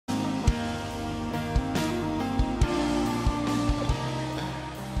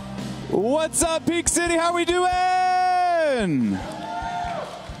What's up, Peak City? How we doing?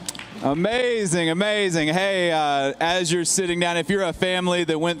 Amazing, amazing. Hey, as you're sitting down, if you're a family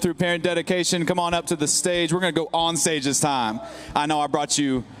that went through parent dedication, come on up to the stage. We're going to go on stage this time. I know I brought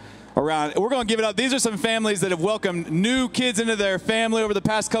you around. We're going to give it up. These are some families that have welcomed new kids into their family over the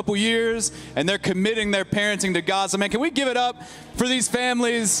past couple years, and they're committing their parenting to God. So, man, can we give it up for these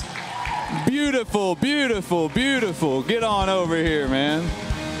families? Beautiful, beautiful, beautiful. Get on over here, man.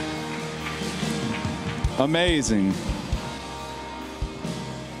 Amazing.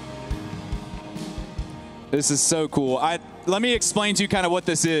 This is so cool. Let me explain to you kind of what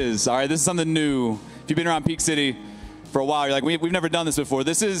this is. All right, this is something new. If you've been around Peak City for a while, you're like, we've never done this before.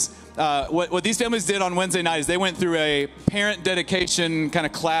 This is what these families did on Wednesday night is they went through a parent dedication kind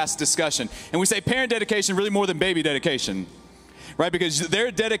of class discussion. And we say parent dedication really more than baby dedication, right? Because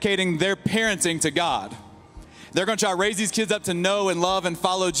they're dedicating their parenting to God. They're going to try to raise these kids up to know and love and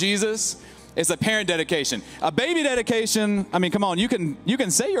follow Jesus. It's a parent dedication. A baby dedication, I mean, come on, you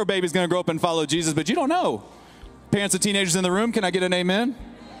can say your baby's going to grow up and follow Jesus, but you don't know. Parents of teenagers in the room, can I get an amen?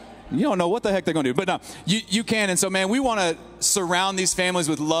 You don't know what the heck they're going to do. But no, you can. And so, man, we want to surround these families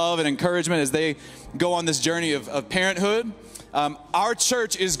with love and encouragement as they go on this journey of parenthood. Our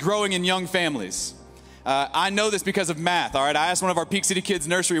church is growing in young families. I know this because of math, all right? I asked one of our Peak City Kids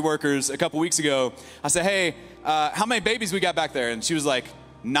nursery workers a couple weeks ago. I said, hey, how many babies we got back there? And she was like,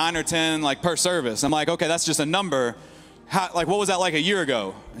 9 or 10, like, per service. I'm like, okay, that's just a number. What was that like a year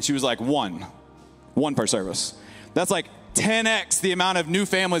ago? And she was like, 1 per service. That's like 10x the amount of new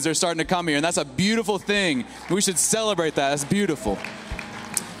families that are starting to come here, and that's a beautiful thing. We should celebrate that. That's beautiful.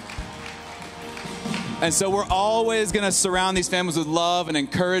 And so we're always going to surround these families with love and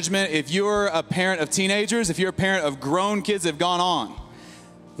encouragement. If you're a parent of teenagers, if you're a parent of grown kids that have gone on,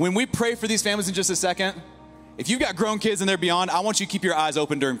 when we pray for these families in just a second, if you've got grown kids and they're beyond, I want you to keep your eyes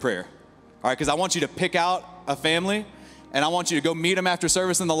open during prayer, all right? Because I want you to pick out a family, and I want you to go meet them after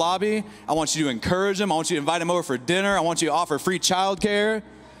service in the lobby. I want you to encourage them. I want you to invite them over for dinner. I want you to offer free childcare,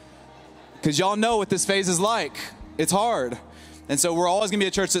 because y'all know what this phase is like. It's hard. And so we're always going to be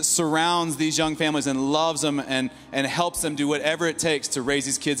a church that surrounds these young families and loves them and helps them do whatever it takes to raise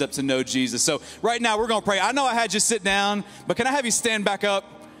these kids up to know Jesus. So right now we're going to pray. I know I had you sit down, but can I have you stand back up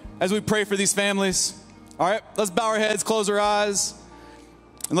as we pray for these families? All right, let's bow our heads, close our eyes,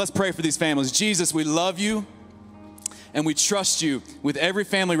 and let's pray for these families. Jesus, we love you, and we trust you with every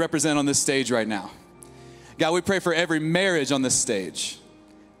family represented on this stage right now. God, we pray for every marriage on this stage.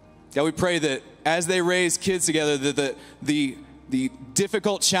 God, we pray that as they raise kids together, that the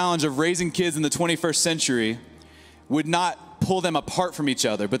difficult challenge of raising kids in the 21st century would not pull them apart from each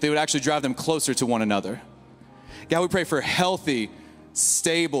other, but they would actually drive them closer to one another. God, we pray for healthy,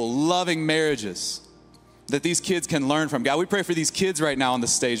 stable, loving marriages that these kids can learn from. God, we pray for these kids right now on the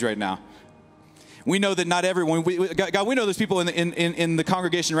stage right now. We know that not everyone, God, we know there's people in the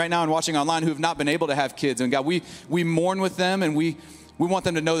congregation right now and watching online who have not been able to have kids. And God, we mourn with them, and we want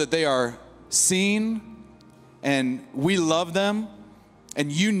them to know that they are seen, and we love them,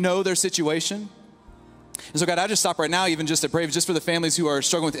 and you know their situation. And so God, I just stop right now even just to pray just for the families who are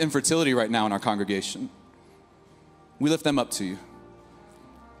struggling with infertility right now in our congregation. We lift them up to you.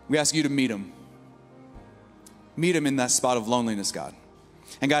 We ask you to meet them. Meet them in that spot of loneliness, God.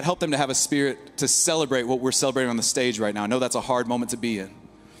 And God, help them to have a spirit to celebrate what we're celebrating on the stage right now. I know that's a hard moment to be in.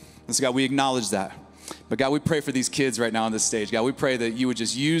 And so God, we acknowledge that. But God, we pray for these kids right now on this stage. God, we pray that you would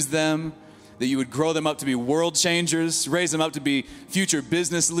just use them, that you would grow them up to be world changers, raise them up to be future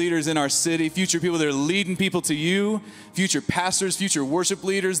business leaders in our city, future people that are leading people to you, future pastors, future worship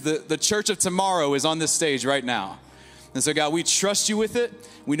leaders. The church of tomorrow is on this stage right now. And so, God, we trust you with it.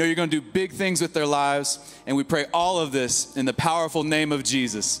 We know you're going to do big things with their lives. And we pray all of this in the powerful name of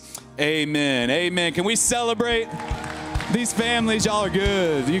Jesus. Amen. Amen. Can we celebrate these families? Y'all are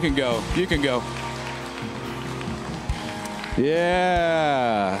good. You can go. You can go.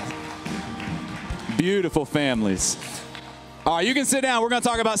 Yeah. Beautiful families. All right, you can sit down. We're going to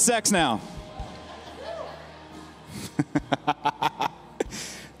talk about sex now.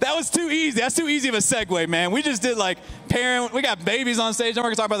 That was too easy. That's too easy of a segue, man. We just did like parent. We got babies on stage. Now we're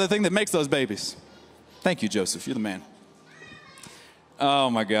going to talk about the thing that makes those babies. Thank you, Joseph. You're the man. Oh,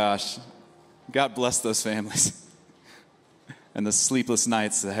 my gosh. God bless those families and the sleepless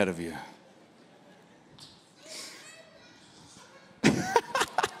nights ahead of you.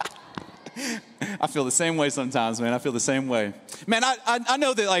 I feel the same way sometimes, man. I feel the same way. Man, I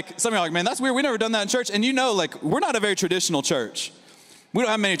know that, like, some of you are like, man, that's weird. We never done that in church. And you know, like, we're not a very traditional church. We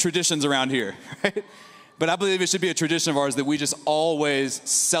don't have many traditions around here, right? But I believe it should be a tradition of ours that we just always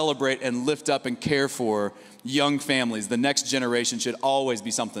celebrate and lift up and care for young families. The next generation should always be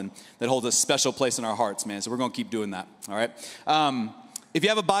something that holds a special place in our hearts, man. So we're going to keep doing that, all right? If you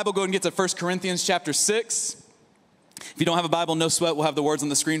have a Bible, go and get to 1 Corinthians chapter 6. If you don't have a Bible, no sweat. We'll have the words on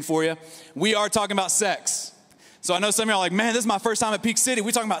the screen for you. We are talking about sex. So I know some of y'all are like, man, this is my first time at Peak City.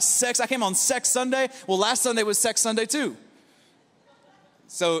 We're talking about sex. I came on Sex Sunday. Well, last Sunday was Sex Sunday too.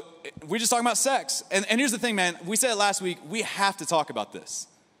 So we're just talking about sex. And here's the thing, man. We said it last week. We have to talk about this.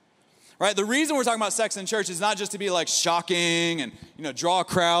 Right? The reason we're talking about sex in church is not just to be like shocking and, draw a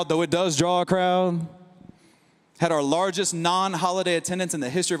crowd, though it does draw a crowd. Had our largest non-holiday attendance in the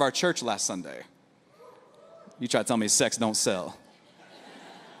history of our church last Sunday. You try to tell me sex don't sell.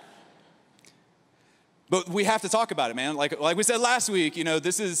 But we have to talk about it, man. Like we said last week,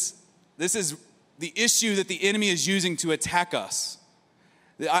 this is the issue that the enemy is using to attack us.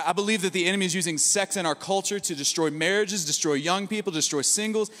 I believe that the enemy is using sex in our culture to destroy marriages, destroy young people, destroy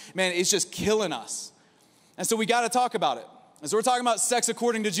singles. Man, it's just killing us. And so we got to talk about it. And so we're talking about sex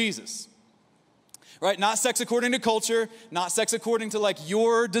according to Jesus. Right? Not sex according to culture, not sex according to like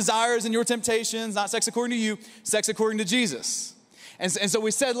your desires and your temptations, not sex according to you, sex according to Jesus. And so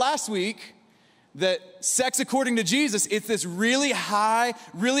we said last week that sex according to Jesus, it's this really high,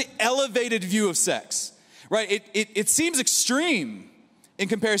 really elevated view of sex. Right? It seems extreme in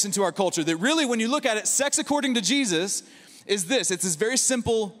comparison to our culture, that really when you look at it, sex according to Jesus is this. It's this very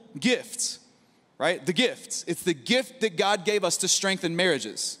simple gift, right? The gift. It's the gift that God gave us to strengthen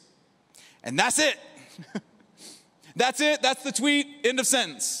marriages. And that's it. That's it. That's the tweet. End of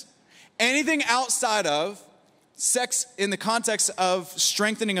sentence. Anything outside of sex in the context of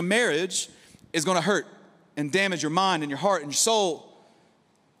strengthening a marriage is going to hurt and damage your mind and your heart and your soul.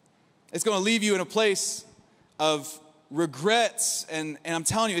 It's going to leave you in a place of regrets, and I'm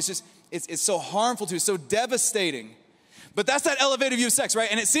telling you, it's so harmful to you, so devastating. But that's that elevated view of sex, right?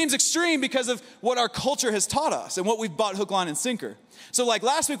 And it seems extreme because of what our culture has taught us and what we've bought hook, line, and sinker. So like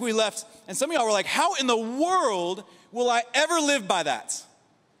last week we left, and some of y'all were like, how in the world will I ever live by that?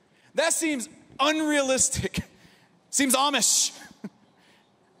 That seems unrealistic. Seems Amish.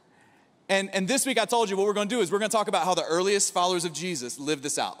 And this week I told you what we're going to do is we're going to talk about how the earliest followers of Jesus lived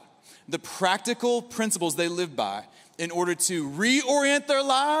this out. The practical principles they lived by in order to reorient their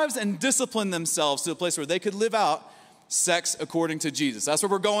lives and discipline themselves to a place where they could live out sex according to Jesus. That's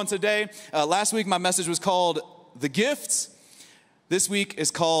where we're going today. Last week, my message was called The Gift. This week is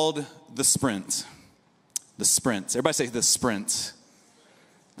called The Sprint. The Sprint. Everybody say The Sprint.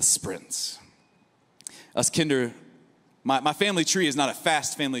 The Sprint. Us Kinder, my family tree is not a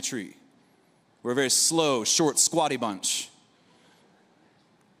fast family tree. We're a very slow, short, squatty bunch.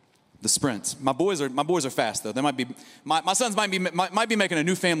 The Sprint. My boys are fast though. They might be. My sons might be making a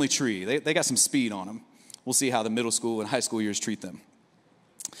new family tree. They got some speed on them. We'll see how the middle school and high school years treat them.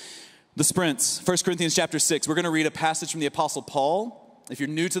 The Sprints. 1 Corinthians chapter 6. We're going to read a passage from the Apostle Paul. If you're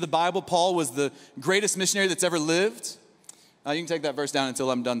new to the Bible, Paul was the greatest missionary that's ever lived. You can take that verse down until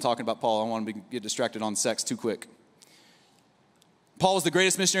I'm done talking about Paul. I don't want to get distracted on sex too quick. Paul was the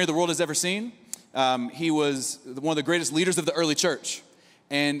greatest missionary the world has ever seen. He was one of the greatest leaders of the early church.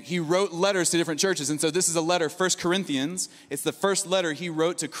 And he wrote letters to different churches. And so this is a letter, 1 Corinthians. It's the first letter he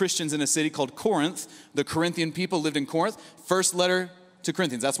wrote to Christians in a city called Corinth. The Corinthian people lived in Corinth. First letter to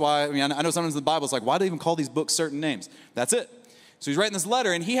Corinthians. That's why, I know sometimes in the Bible it's like, why do they even call these books certain names? That's it. So he's writing this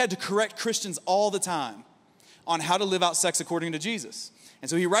letter, and he had to correct Christians all the time on how to live out sex according to Jesus. And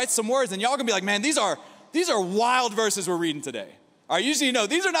so he writes some words, and y'all gonna be like, man, these are wild verses we're reading today. All right, usually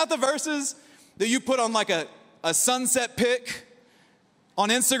these are not the verses that you put on like a sunset pic on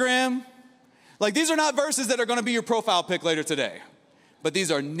Instagram. Like, these are not verses that are going to be your profile pic later today. But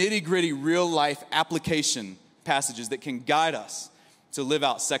these are nitty-gritty, real-life application passages that can guide us to live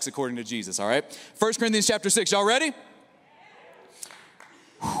out sex according to Jesus, all right? 1 Corinthians chapter 6. Y'all ready?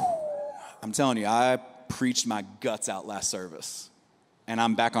 Whew. I'm telling you, I preached my guts out last service. And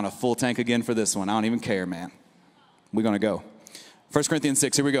I'm back on a full tank again for this one. I don't even care, man. We're going to go. 1 Corinthians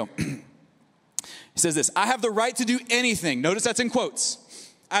 6, here we go. He says this, I have the right to do anything. Notice that's in quotes.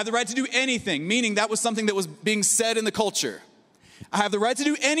 I have the right to do anything, meaning that was something that was being said in the culture. I have the right to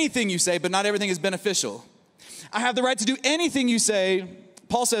do anything you say, but not everything is beneficial. I have the right to do anything you say.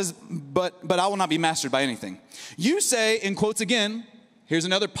 Paul says, but I will not be mastered by anything. You say, in quotes again, here's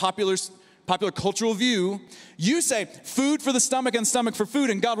another popular cultural view. You say, food for the stomach and stomach for food,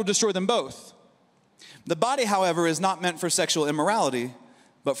 and God will destroy them both. The body, however, is not meant for sexual immorality,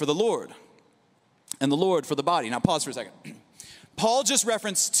 but for the Lord. And the Lord for the body. Now pause for a second. Paul just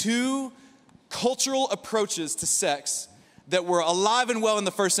referenced two cultural approaches to sex that were alive and well in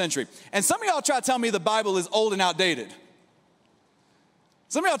the first century. And some of y'all try to tell me the Bible is old and outdated.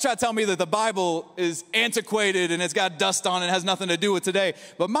 Some of y'all try to tell me that the Bible is antiquated and it's got dust on it and has nothing to do with today.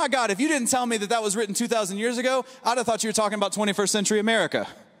 But my God, if you didn't tell me that that was written 2,000 years ago, I'd have thought you were talking about 21st century America.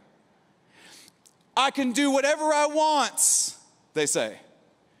 I can do whatever I want, they say.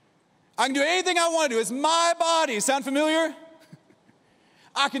 I can do anything I want to do. It's my body. Sound familiar?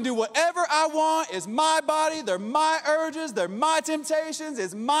 I can do whatever I want. It's my body. They're my urges. They're my temptations.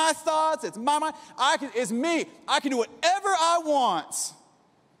 It's my thoughts. It's my mind. It's me. I can do whatever I want.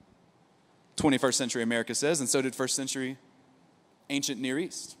 21st century America says, and so did first century ancient Near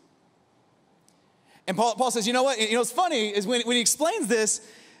East. And Paul says, you know what? You know what's funny is when he explains this,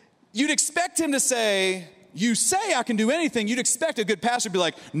 you'd expect him to say, you say I can do anything. You'd expect a good pastor to be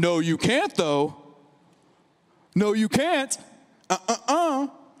like, no, you can't though. No, you can't. And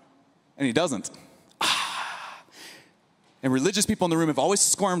he doesn't. And religious people in the room have always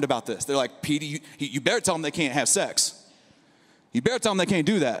squirmed about this. They're like, Pete, you better tell them they can't have sex. You better tell them they can't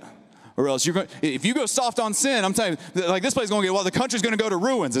do that. Or else if you go soft on sin, I'm telling you, like this place is going to get, well, the country's going to go to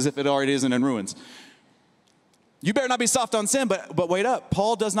ruins, as if it already isn't in ruins. You better not be soft on sin, but wait up.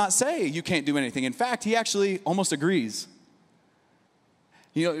 Paul does not say you can't do anything. In fact, he actually almost agrees.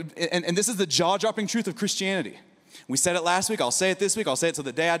 You know, and this is the jaw-dropping truth of Christianity. We said it last week. I'll say it this week. I'll say it till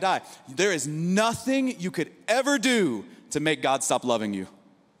the day I die. There is nothing you could ever do to make God stop loving you.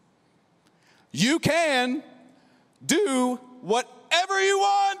 You can do whatever you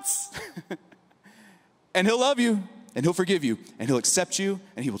want. And he'll love you. And he'll forgive you. And he'll accept you.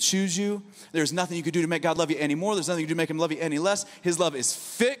 And he will choose you. There's nothing you could do to make God love you anymore. There's nothing you can do to make him love you any less. His love is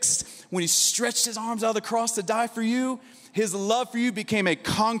fixed. When he stretched his arms out of the cross to die for you, his love for you became a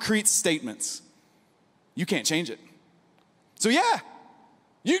concrete statement. You can't change it. So yeah,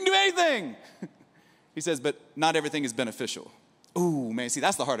 you can do anything. He says, but not everything is beneficial. Ooh, man, see,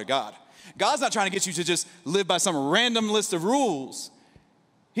 that's the heart of God. God's not trying to get you to just live by some random list of rules.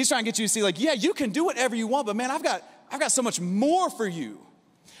 He's trying to get you to see, like, yeah, you can do whatever you want, but man, I've got so much more for you.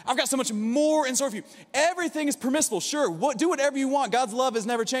 I've got so much more in store for you. Everything is permissible, sure. Do whatever you want. God's love is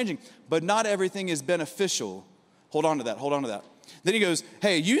never changing, but not everything is beneficial. Hold on to that. Hold on to that. Then he goes,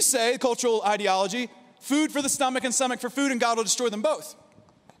 hey, you say cultural ideology, food for the stomach and stomach for food, and God will destroy them both.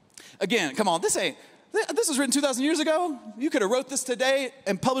 Again, come on, this was written 2,000 years ago. You could have wrote this today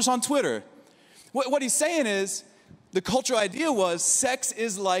and published on Twitter. What he's saying is, the cultural idea was sex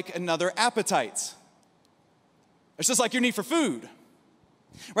is like another appetite. It's just like your need for food,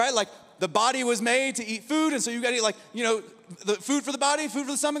 right? Like the body was made to eat food, and so you got to eat, like, you know, the food for the body, food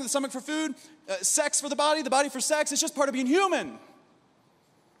for the stomach for food, sex for the body for sex. It's just part of being human.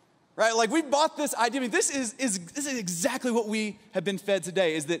 Right? Like we bought this idea. I mean, this is exactly what we have been fed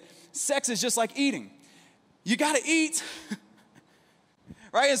today, is that sex is just like eating. You got to eat.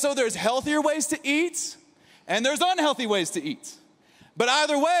 Right? And so there's healthier ways to eat and there's unhealthy ways to eat. But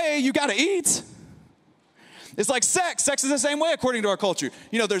either way, you got to eat. It's like sex. Sex is the same way according to our culture.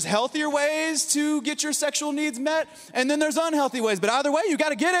 You know, there's healthier ways to get your sexual needs met, and then there's unhealthy ways. But either way, you got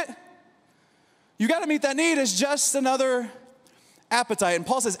to get it. You got to meet that need. It's just another appetite. And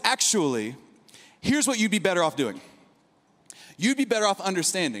Paul says, actually, here's what you'd be better off doing. You'd be better off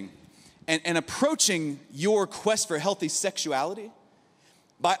understanding and approaching your quest for healthy sexuality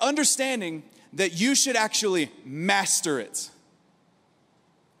by understanding that you should actually master it.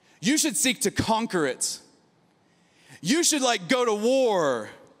 You should seek to conquer it. You should like go to war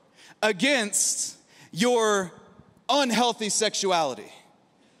against your unhealthy sexuality.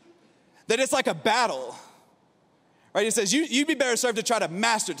 That it's like a battle. Right? It says you'd be better served to try to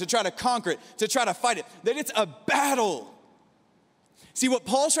master it, to try to conquer it, to try to fight it. That it's a battle. See, what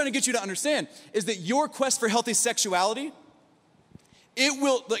Paul's trying to get you to understand is that your quest for healthy sexuality,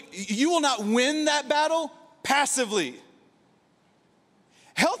 you will not win that battle passively.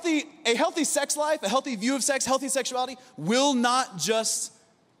 A healthy sex life, a healthy view of sex, healthy sexuality will not just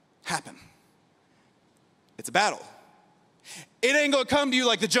happen. It's a battle. It ain't gonna come to you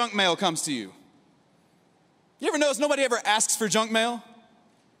like the junk mail comes to you. You ever notice nobody ever asks for junk mail?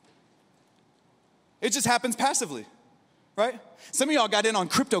 It just happens passively, right? Some of y'all got in on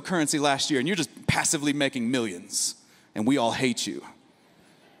cryptocurrency last year and you're just passively making millions and we all hate you.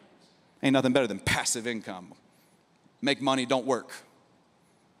 Ain't nothing better than passive income. Make money, don't work.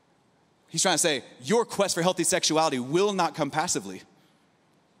 He's trying to say, your quest for healthy sexuality will not come passively.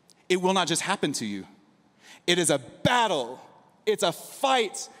 It will not just happen to you. It is a battle. It's a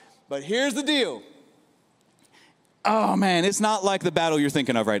fight. But here's the deal. Oh man, it's not like the battle you're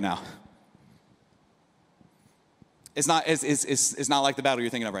thinking of right now. It's not like the battle you're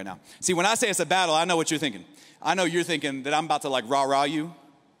thinking of right now. See, when I say it's a battle, I know what you're thinking. I know you're thinking that I'm about to like rah-rah you.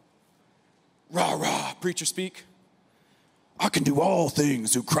 Rah-rah, preacher speak. I can do all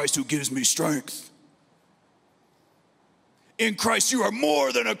things through Christ who gives me strength. In Christ you are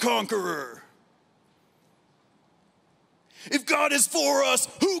more than a conqueror. If God is for us,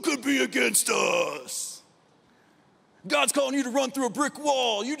 who could be against us? God's calling you to run through a brick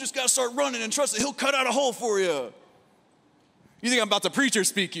wall. You just got to start running and trust that he'll cut out a hole for you. You think I'm about to preacher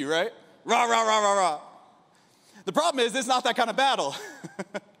speak you, right? Rah, rah, rah, rah, rah. The problem is, it's not that kind of battle.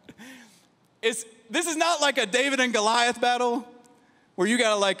 This is not like a David and Goliath battle where you got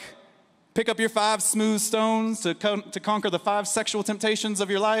to like pick up your 5 smooth stones to conquer the 5 sexual temptations of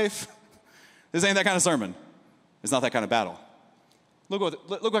your life. This ain't that kind of sermon. It's not that kind of battle. Look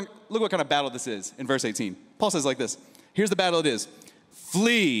what kind of battle this is in verse 18. Paul says like this. Here's the battle it is.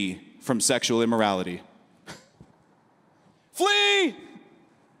 Flee from sexual immorality. Flee!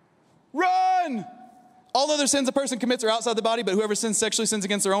 Run! All other sins a person commits are outside the body, but whoever sins sexually sins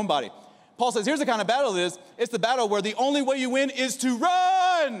against their own body. Paul says, here's the kind of battle it is. It's the battle where the only way you win is to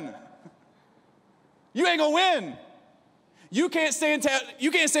run. You ain't gonna win. You can't stand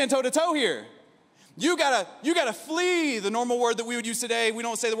toe to toe here. You gotta flee. The normal word that we would use today, we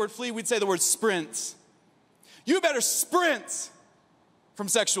don't say the word flee, we'd say the word sprint. You better sprint from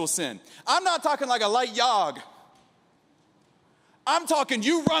sexual sin. I'm not talking like a light jog. I'm talking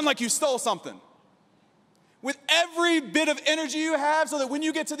you run like you stole something. With every bit of energy you have so that when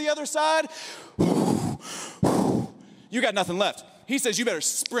you get to the other side, you got nothing left. He says you better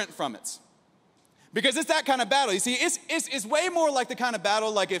sprint from it. Because it's that kind of battle. You see, it's way more like the kind of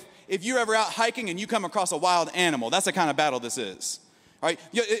battle like if you're ever out hiking and you come across a wild animal. That's the kind of battle this is. All right?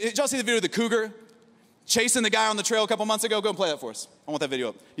 Did y'all see the video of the cougar chasing the guy on the trail a couple months ago? Go and play that for us. I want that video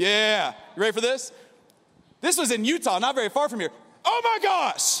up. Yeah. You ready for this? This was in Utah, not very far from here. Oh my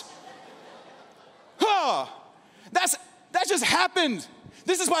gosh! Huh. That just happened.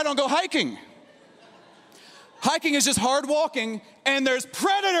 This is why I don't go hiking. Hiking is just hard walking, and there's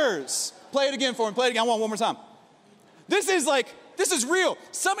predators. Play it again for me. Play it again. I want one more time. This is real.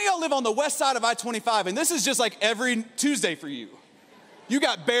 Some of y'all live on the west side of I-25, and this is just like every Tuesday for you. You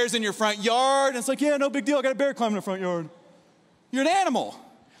got bears in your front yard, and it's like, yeah, no big deal. I got a bear climbing in the front yard. You're an animal.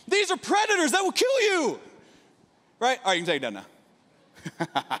 These are predators that will kill you. Right? All right, you can take it down now.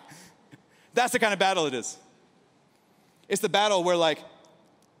 That's the kind of battle it is. It's the battle where like,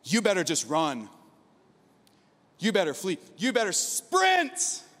 you better just run. You better flee. You better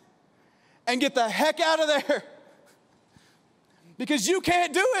sprint and get the heck out of there because you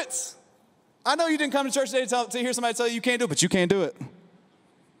can't do it. I know you didn't come to church today to hear somebody tell you can't do it, but you can't do it.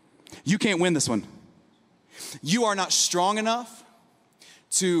 You can't win this one. You are not strong enough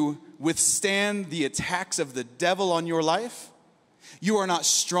to withstand the attacks of the devil on your life. You are not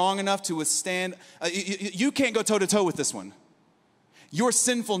strong enough to withstand. You can't go toe-to-toe with this one. Your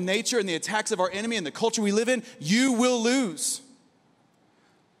sinful nature and the attacks of our enemy and the culture we live in, you will lose.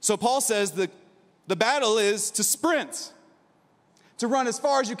 So Paul says the battle is to sprint, to run as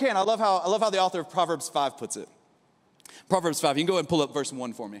far as you can. I love how the author of Proverbs 5 puts it. Proverbs 5, you can go ahead and pull up verse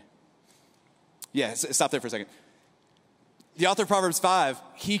 1 for me. Yeah, stop there for a second. The author of Proverbs 5,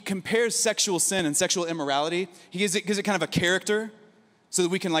 he compares sexual sin and sexual immorality. He gives it kind of a character so that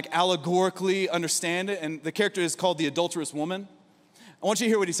we can like allegorically understand it. And the character is called the adulterous woman. I want you to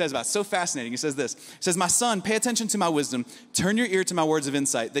hear what he says about it. It's so fascinating. He says this. He says, my son, pay attention to my wisdom. Turn your ear to my words of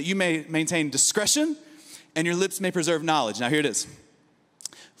insight, that you may maintain discretion and your lips may preserve knowledge. Now here it is.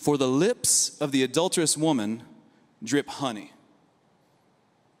 For the lips of the adulterous woman drip honey.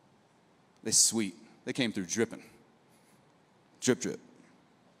 They're sweet. They came through dripping. Drip, drip.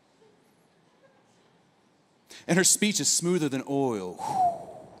 And her speech is smoother than oil.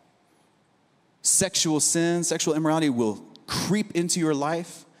 Sexual sin, sexual immorality will creep into your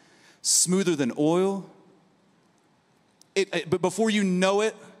life smoother than oil. But before you know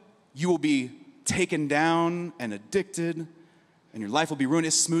it, you will be taken down and addicted, and your life will be ruined.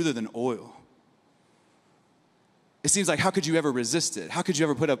 It's smoother than oil. It seems like, how could you ever resist it? How could you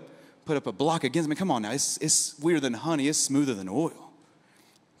ever put up a block against me? Come on now, it's sweeter than honey, it's smoother than oil.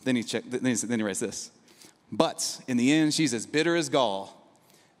 Then he writes this. But in the end, she's as bitter as gall,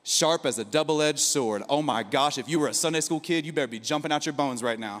 sharp as a double-edged sword. Oh my gosh, if you were a Sunday school kid, you better be jumping out your bones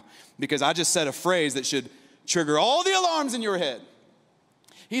right now, because I just said a phrase that should trigger all the alarms in your head.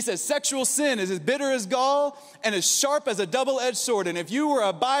 He says sexual sin is as bitter as gall and as sharp as a double-edged sword. And if you were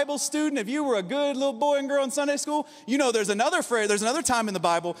a Bible student, if you were a good little boy and girl in Sunday school, you know there's another phrase, there's another time in the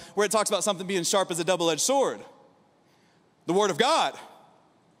Bible where it talks about something being sharp as a double-edged sword. The Word of God.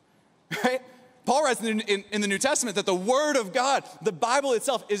 Right? Paul writes in the New Testament that the Word of God, the Bible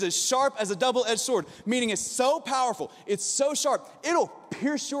itself, is as sharp as a double-edged sword, meaning it's so powerful, it's so sharp, it'll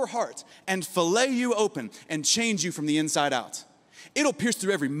pierce your heart and fillet you open and change you from the inside out. It'll pierce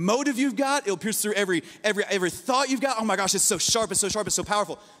through every motive you've got. It'll pierce through every thought you've got. Oh my gosh, it's so sharp, it's so sharp, it's so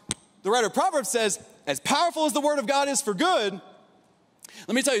powerful. The writer of Proverbs says, as powerful as the Word of God is for good,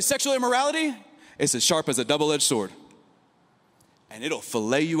 let me tell you, sexual immorality is as sharp as a double-edged sword. And it'll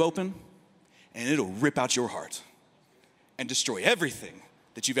fillet you open, and it'll rip out your heart and destroy everything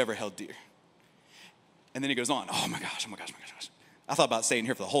that you've ever held dear. And then he goes on, oh my gosh. I thought about staying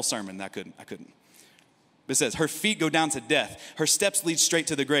here for the whole sermon, and I couldn't. But it says, her feet go down to death. Her steps lead straight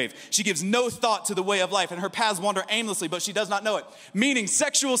to the grave. She gives no thought to the way of life, and her paths wander aimlessly, but she does not know it. Meaning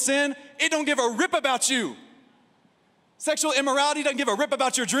sexual sin, it don't give a rip about you. Sexual immorality doesn't give a rip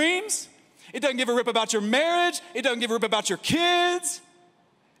about your dreams. It doesn't give a rip about your marriage. It doesn't give a rip about your kids.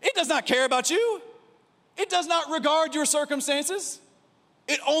 It does not care about you. It does not regard your circumstances.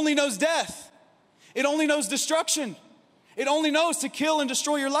 It only knows death. It only knows destruction. It only knows to kill and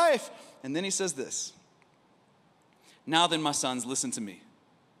destroy your life. And then he says this, now then, my sons, listen to me.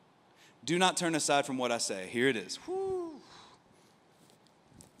 Do not turn aside from what I say. Here it is. Whew.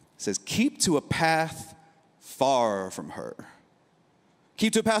 It says, keep to a path far from her.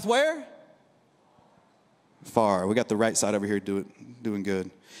 Keep to a path where? Far. We got the right side over here doing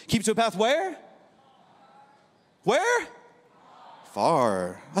good. Keep to a path where? Where?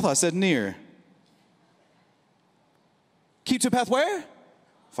 Far. I thought I said near. Keep to a path where?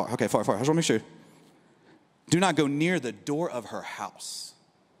 Far. Okay, far. I just want to make sure. Do not go near the door of her house.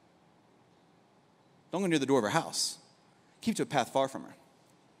 Don't go near the door of her house. Keep to a path far from her.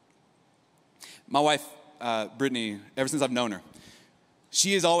 My wife, Brittany, ever since I've known her,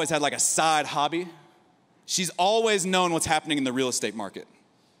 she has always had like a side hobby. She's always known what's happening in the real estate market.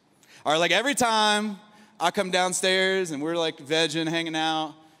 All right, like every time I come downstairs and we're like vegging, hanging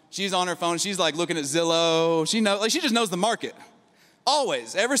out, she's on her phone. She's like looking at Zillow. She just knows the market.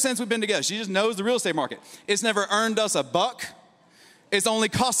 Always, ever since we've been together, she just knows the real estate market. It's never earned us a buck. It's only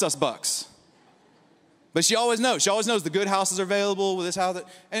cost us bucks. But she always knows. She always knows the good houses are available with this house.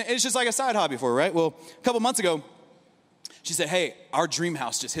 And it's just like a side hobby for her, right? Well, a couple months ago, she said, hey, our dream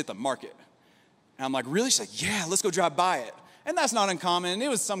house just hit the market. And I'm like, really? She's like, yeah, let's go drive by it. And that's not uncommon. It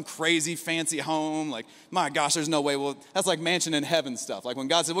was some crazy fancy home. Like, my gosh, there's no way. Well, that's like mansion in heaven stuff. Like when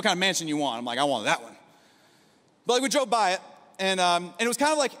God said, what kind of mansion you want? I'm like, I want that one. But like we drove by it, and it was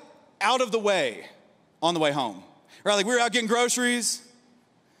kind of like out of the way on the way home. Right? Like we were out getting groceries.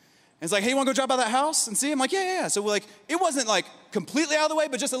 And it's like, hey, you want to go drive by that house and see? I'm like, yeah. So we're like, it wasn't like completely out of the way,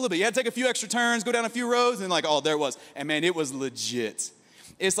 but just a little bit. You had to take a few extra turns, go down a few roads, and like, oh, there it was. And man, it was legit.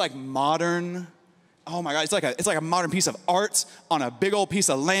 It's like modern. Oh my God, it's like a modern piece of art on a big old piece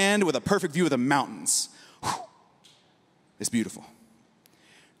of land with a perfect view of the mountains. Whew. It's beautiful.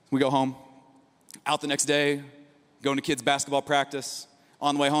 We go home, out the next day, going to kids' basketball practice.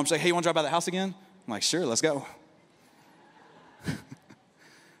 On the way home, she's like, hey, you want to drive by the house again? I'm like, sure, let's go.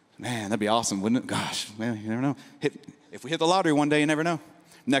 Man, that'd be awesome, wouldn't it? Gosh, man, you never know. If we hit the lottery one day, you never know.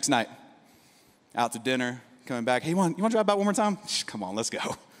 Next night, out to dinner, coming back. Hey, you want to drive by one more time? Come on, let's go.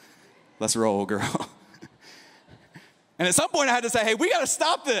 Let's roll, girl. And at some point, I had to say, hey, we got to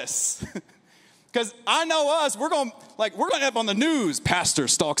stop this. Because I know us, we're going to end up on the news. Pastor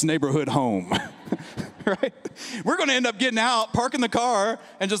stalks neighborhood home. Right? We're going to end up getting out, parking the car,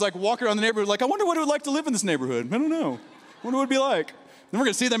 and just like walking around the neighborhood like, I wonder what it would like to live in this neighborhood. I don't know. I wonder what it'd be like. Then we're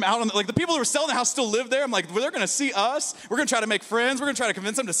going to see them out on the people who are selling the house still live there. I'm like, well, they're going to see us. We're going to try to make friends. We're going to try to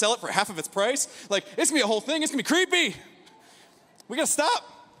convince them to sell it for half of its price. Like, it's going to be a whole thing. It's going to be creepy. We got to stop.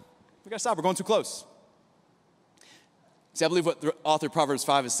 We got to stop. We're going too close. See, I believe what the author of Proverbs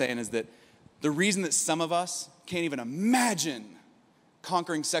 5 is saying is that the reason that some of us can't even imagine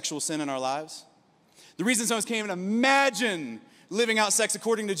conquering sexual sin in our lives, the reason some of us can't even imagine living out sex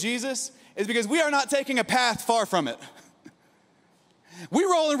according to Jesus is because we are not taking a path far from it.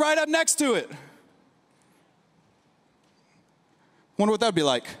 We're rolling right up next to it. Wonder what that'd be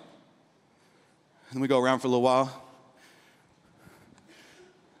like. And we go around for a little while.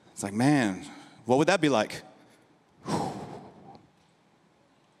 It's like, man, what would that be like?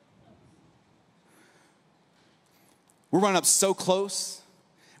 We're running up so close.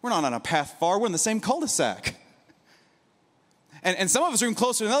 We're not on a path far. We're in the same cul-de-sac. And some of us are even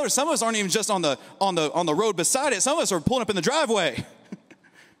closer than others. Some of us aren't even just on the road beside it. Some of us are pulling up in the driveway.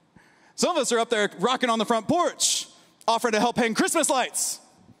 Some of us are up there rocking on the front porch, offering to help hang Christmas lights.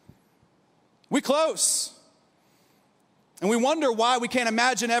 We close. And we wonder why we can't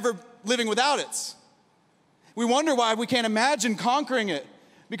imagine ever living without it. We wonder why we can't imagine conquering it.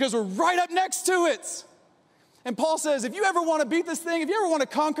 because we're right up next to it. And Paul says, if you ever want to beat this thing, if you ever want to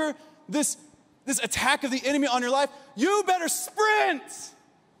conquer this attack of the enemy on your life, you better sprint.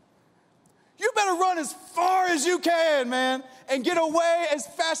 You better run as far as you can, man, and get away as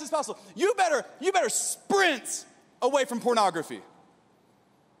fast as possible. You better sprint away from pornography.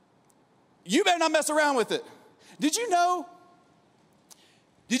 You better not mess around with it. Did you know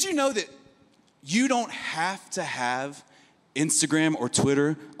that you don't have to have Instagram or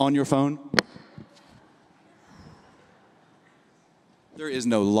Twitter on your phone? There is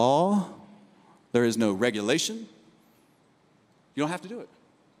no law. There is no regulation. You don't have to do it.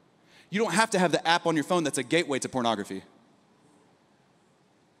 You don't have to have the app on your phone that's a gateway to pornography.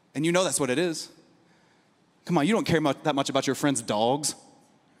 And you know that's what it is. Come on, you don't care that much about your friend's dogs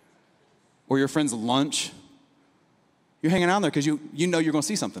or your friend's lunch. You're hanging out there because you know you're going to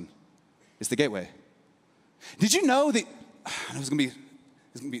see something. It's the gateway. Did you know that, this is going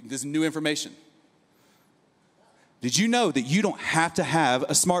to be this new information. Did you know that you don't have to have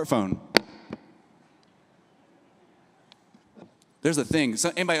a smartphone? There's a thing,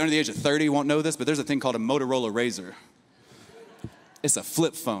 anybody under the age of 30 won't know this, but there's a thing called a Motorola Razr. It's a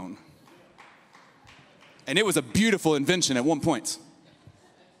flip phone. And it was a beautiful invention at one point.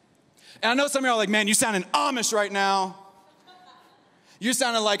 And I know some of y'all are like, man, you sounding Amish right now. You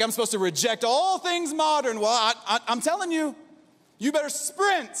sounding like I'm supposed to reject all things modern. Well, I'm telling you, you better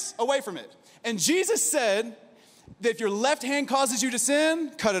sprint away from it. And Jesus said that if your left hand causes you to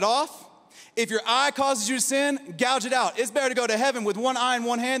sin, cut it off. If your eye causes you to sin, gouge it out. It's better to go to heaven with one eye and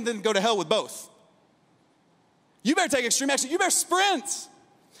one hand than go to hell with both. You better take extreme action. You better sprint.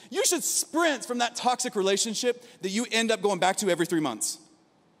 You should sprint from that toxic relationship that you end up going back to every 3 months.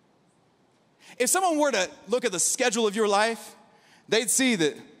 If someone were to look at the schedule of your life, they'd see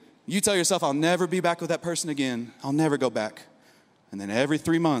that you tell yourself, I'll never be back with that person again. I'll never go back. And then every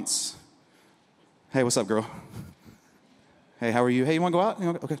 3 months, hey, what's up, girl? Hey, how are you? Hey, you want to go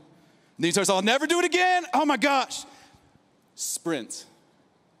out? Okay. Then you tell yourself, I'll never do it again. Oh, my gosh. Sprint.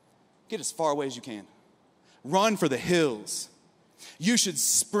 Get as far away as you can. Run for the hills. You should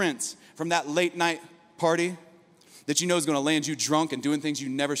sprint from that late night party that you know is going to land you drunk and doing things you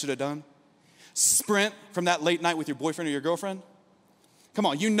never should have done. Sprint from that late night with your boyfriend or your girlfriend. Come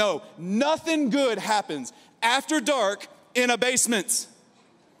on, you know nothing good happens after dark in a basement.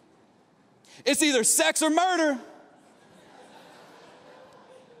 It's either sex or murder.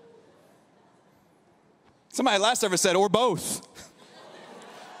 Somebody last service said, or both.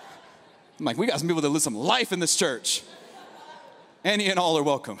 I'm like, we got some people that live some life in this church. Any and all are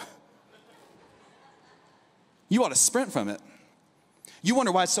welcome. You ought to sprint from it. You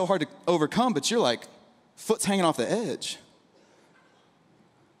wonder why it's so hard to overcome, but you're like, foot's hanging off the edge.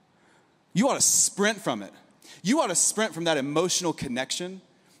 You ought to sprint from it. You ought to sprint from that emotional connection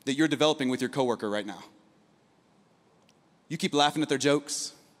that you're developing with your coworker right now. You keep laughing at their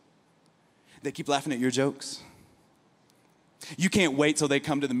jokes. They keep laughing at your jokes. You can't wait till they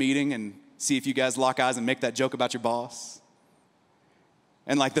come to the meeting and see if you guys lock eyes and make that joke about your boss.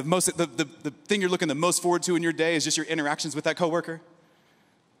 And like the thing you're looking the most forward to in your day is just your interactions with that coworker.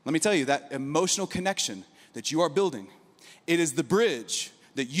 Let me tell you, that emotional connection that you are building, it is the bridge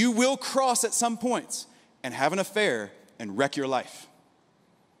that you will cross at some point and have an affair and wreck your life.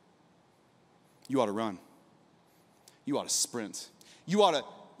 You ought to run. You ought to sprint. You ought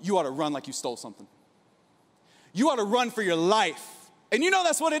to run like you stole something. You ought to run for your life. And you know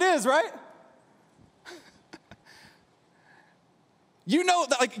that's what it is, right? You know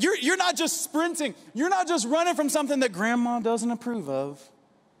that, like, you're not just sprinting. You're not just running from something that grandma doesn't approve of.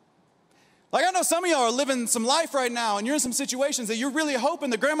 Like, I know some of y'all are living some life right now, and you're in some situations that you're really hoping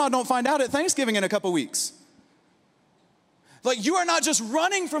that grandma don't find out at Thanksgiving in a couple weeks. Like, you are not just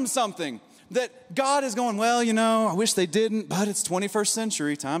running from something that God is going, well, you know, I wish they didn't, but it's 21st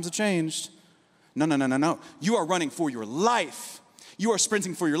century. Times have changed. No. You are running for your life. You are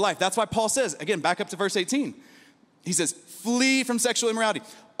sprinting for your life. That's why Paul says, again, back up to verse 18. He says, flee from sexual immorality.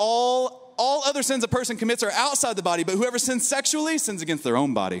 All other sins a person commits are outside the body, but whoever sins sexually sins against their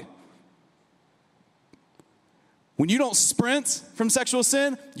own body. When you don't sprint from sexual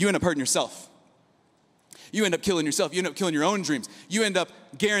sin, you end up hurting yourself. You end up killing yourself. You end up killing your own dreams. You end up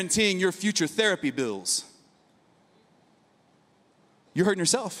guaranteeing your future therapy bills. You're hurting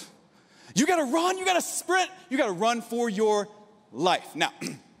yourself. You got to run. You got to sprint. You got to run for your life. Now,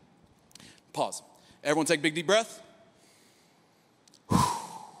 pause. Everyone take a big deep breath.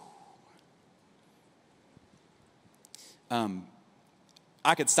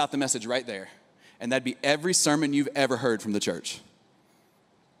 I could stop the message right there, and that'd be every sermon you've ever heard from the church,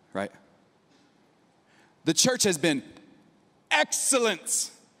 right? The church has been excellent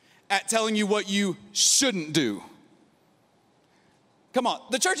at telling you what you shouldn't do. Come on,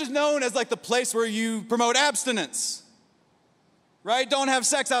 the church is known as like the place where you promote abstinence, right? Don't have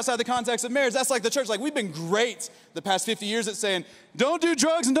sex outside the context of marriage. That's like the church. Like, we've been great the past 50 years at saying, don't do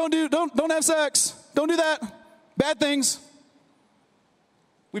drugs and don't have sex. Don't do that. Bad things.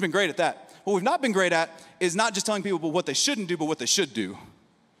 We've been great at that. What we've not been great at is not just telling people what they shouldn't do, but what they should do.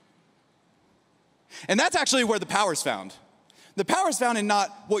 And that's actually where the power is found. The power is found in not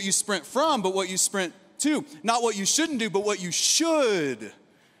what you sprint from, but what you sprint to. Not what you shouldn't do, but what you should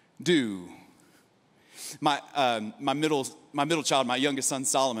do. My middle child, my youngest son,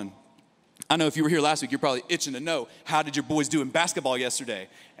 Solomon, I know if you were here last week, you're probably itching to know, how did your boys do in basketball yesterday?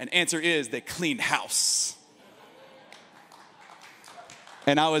 And answer is, they cleaned house.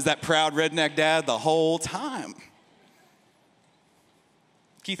 And I was that proud redneck dad the whole time.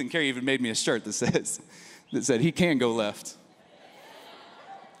 Keith and Carrie even made me a shirt that said, he can go left.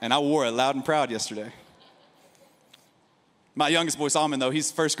 And I wore it loud and proud yesterday. My youngest boy, Solomon, though,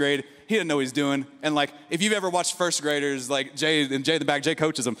 he's first grade. He didn't know what he's doing. And like, if you've ever watched first graders, like Jay in the back, Jay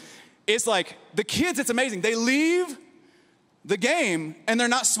coaches them. It's like, the kids, it's amazing. They leave the game and they're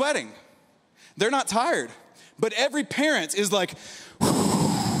not sweating. They're not tired. But every parent is like,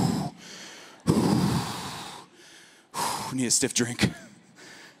 need a stiff drink.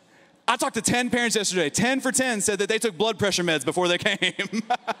 I talked to 10 parents yesterday. 10 for 10 said that they took blood pressure meds before they came.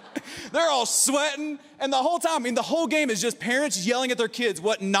 They're all sweating. And the whole time, I mean, the whole game is just parents yelling at their kids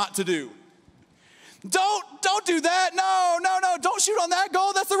what not to do. Don't do that. No. Don't shoot on that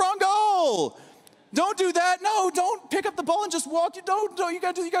goal. That's the wrong goal. Don't do that. No, don't pick up the ball and just walk. You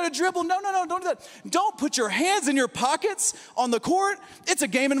gotta dribble. No, don't do that. Don't put your hands in your pockets on the court. It's a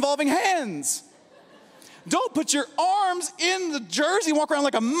game involving hands. Don't put your arms in the jersey and walk around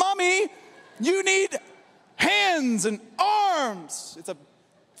like a mummy. You need hands and arms. It's a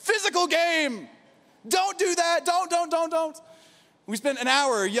physical game. Don't do that. Don't. We spent an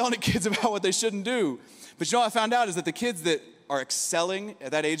hour yelling at kids about what they shouldn't do. But you know what I found out is that the kids that are excelling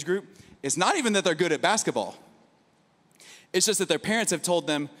at that age group, it's not even that they're good at basketball. It's just that their parents have told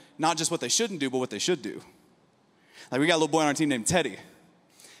them not just what they shouldn't do, but what they should do. Like, we got a little boy on our team named Teddy.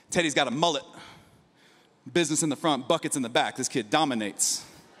 Teddy's got a mullet. Business in the front, buckets in the back. This kid dominates.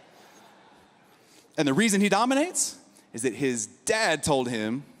 And the reason he dominates is that his dad told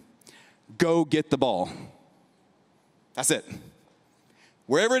him, go get the ball. That's it.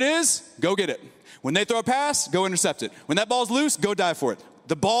 Wherever it is, go get it. When they throw a pass, go intercept it. When that ball's loose, go dive for it.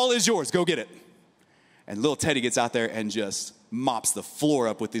 The ball is yours, go get it. And little Teddy gets out there and just mops the floor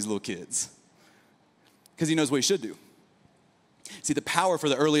up with these little kids. Because he knows what he should do. See, the power for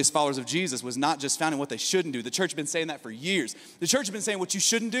the earliest followers of Jesus was not just found in what they shouldn't do. The church has been saying that for years. The church has been saying what you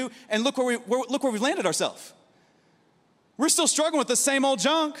shouldn't do, and look where we've landed ourselves. We're still struggling with the same old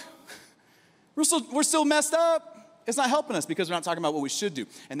junk. We're still messed up. It's not helping us because we're not talking about what we should do.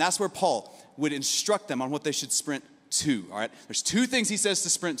 And that's where Paul would instruct them on what they should sprint to, all right? There's two things he says to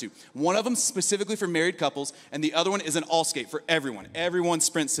sprint to. One of them specifically for married couples, and the other one is an all skate for everyone. Everyone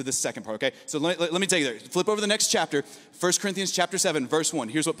sprints to this second part, okay? So let me take you there. Flip over the next chapter, 1 Corinthians chapter 7, verse 1.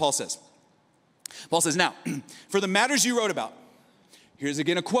 Here's what Paul says. Paul says, now, for the matters you wrote about, here's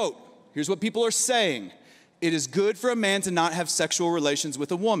again a quote. Here's what people are saying. It is good for a man to not have sexual relations with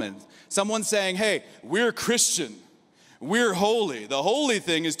a woman. Someone saying, hey, we're Christian. We're holy. The holy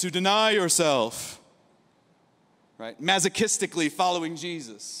thing is to deny yourself. Right? Masochistically following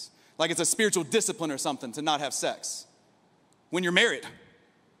Jesus. Like it's a spiritual discipline or something to not have sex. When you're married.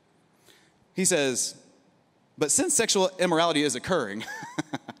 He says, but since sexual immorality is occurring,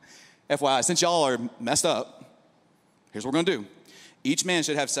 FYI, since y'all are messed up, here's what we're going to do. Each man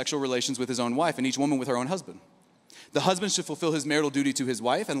should have sexual relations with his own wife and each woman with her own husband. The husband should fulfill his marital duty to his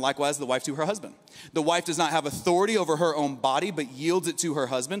wife and likewise the wife to her husband. The wife does not have authority over her own body but yields it to her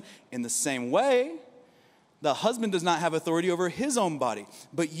husband. In the same way, the husband does not have authority over his own body,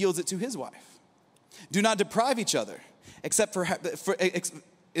 but yields it to his wife. Do not deprive each other, except perhaps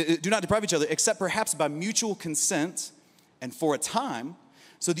by mutual consent and for a time,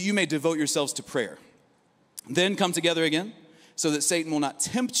 so that you may devote yourselves to prayer. Then come together again, so that Satan will not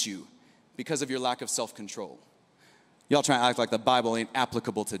tempt you because of your lack of self-control. Y'all trying to act like the Bible ain't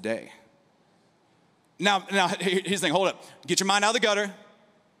applicable today. Now here's the thing, hold up. Get your mind out of the gutter.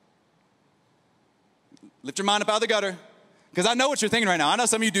 Lift your mind up out of the gutter. Because I know what you're thinking right now. I know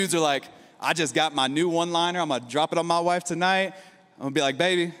some of you dudes are like, I just got my new one-liner. I'm going to drop it on my wife tonight. I'm going to be like,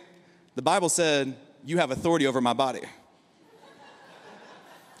 baby, the Bible said you have authority over my body.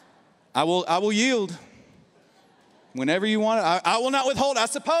 I will yield whenever you want it. I will not withhold, I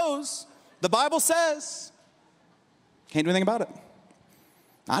suppose. The Bible says. Can't do anything about it.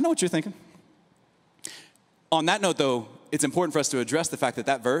 I know what you're thinking. On that note, though, it's important for us to address the fact that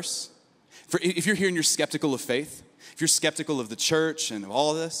that verse, if you're here and you're skeptical of faith, if you're skeptical of the church and of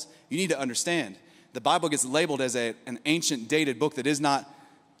all of this, you need to understand the Bible gets labeled as an ancient, dated book that is not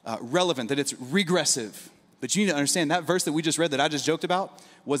relevant, that it's regressive. But you need to understand that verse that we just read that I just joked about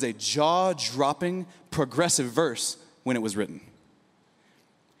was a jaw-dropping, progressive verse when it was written.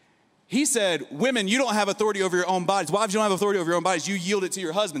 He said, women, you don't have authority over your own bodies. Wives, you don't have authority over your own bodies. You yield it to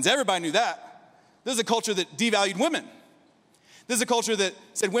your husbands. Everybody knew that. This is a culture that devalued women. This is a culture that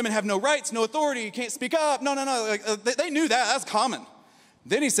said women have no rights, no authority, you can't speak up. No. They knew that. That's common.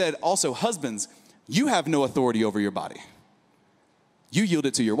 Then he said, also, husbands, you have no authority over your body. You yield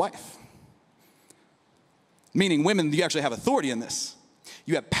it to your wife. Meaning, women, you actually have authority in this.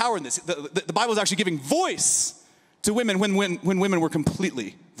 You have power in this. The Bible is actually giving voice to women when women were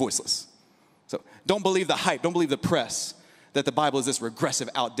completely voiceless. So don't believe the hype. Don't believe the press that the Bible is this regressive,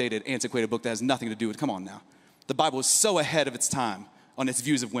 outdated, antiquated book that has nothing to do with, come on now. The Bible is so ahead of its time on its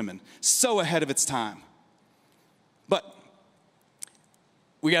views of women. So ahead of its time. But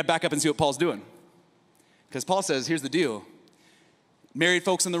we got to back up and see what Paul's doing. Because Paul says, here's the deal. Married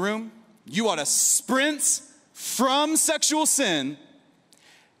folks in the room, you ought to sprint from sexual sin,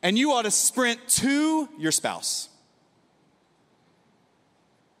 and you ought to sprint to your spouse.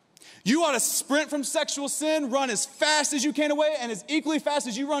 You ought to sprint from sexual sin, run as fast as you can away, and as equally fast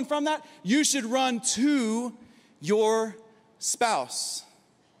as you run from that, you should run to your spouse.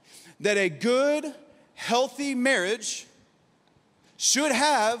 That a good, healthy marriage should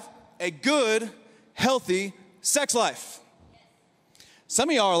have a good, healthy sex life. Some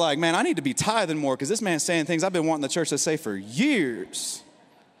of y'all are like, man, I need to be tithing more because this man's saying things I've been wanting the church to say for years.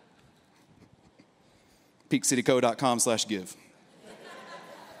 peakcityco.com/give.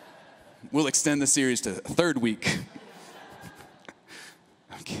 We'll extend the series to third week.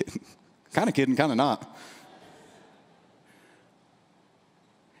 I'm kidding. Kind of kidding, kind of not.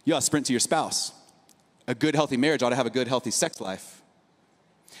 You ought to sprint to your spouse. A good, healthy marriage ought to have a good, healthy sex life.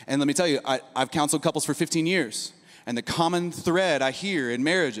 And let me tell you, I've counseled couples for 15 years. And the common thread I hear in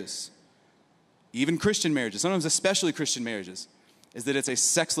marriages, even Christian marriages, sometimes especially Christian marriages, is that it's a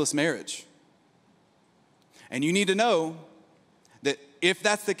sexless marriage. And you need to know that if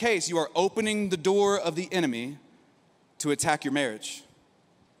that's the case, you are opening the door of the enemy to attack your marriage.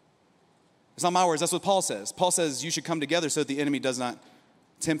 It's not my words, that's what Paul says. Paul says you should come together so that the enemy does not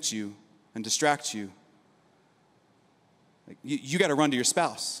tempt you and distract you. You got to run to your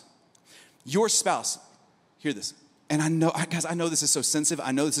spouse. Your spouse, hear this. And I know, guys, I know this is so sensitive.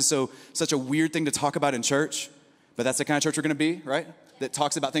 I know this is such a weird thing to talk about in church, but that's the kind of church we're going to be, right? That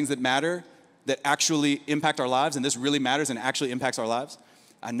talks about things that matter, that actually impact our lives, and this really matters and actually impacts our lives.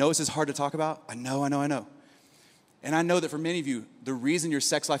 I know this is hard to talk about. I know. And I know that for many of you, the reason your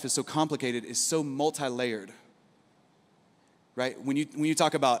sex life is so complicated is so multi-layered, right? When you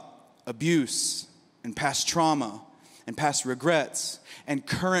talk about abuse and past trauma and past regrets and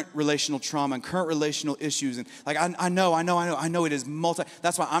current relational trauma and current relational issues. And like, I know it is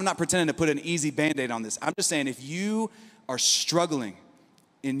that's why I'm not pretending to put an easy Band-Aid on this. I'm just saying if you are struggling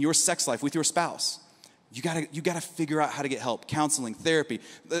in your sex life with your spouse, you gotta figure out how to get help, counseling, therapy.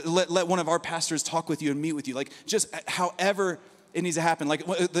 Let one of our pastors talk with you and meet with you. Like just however it needs to happen. Like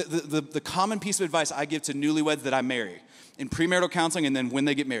the common piece of advice I give to newlyweds that I marry in premarital counseling and then when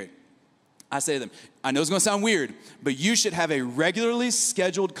they get married, I say to them, I know it's going to sound weird, but you should have a regularly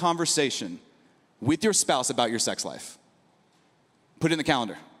scheduled conversation with your spouse about your sex life. Put it in the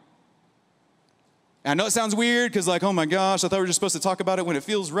calendar. And I know it sounds weird because like, oh my gosh, I thought we were just supposed to talk about it when it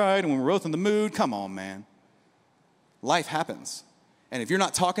feels right and when we're both in the mood. Come on, man. Life happens. And if you're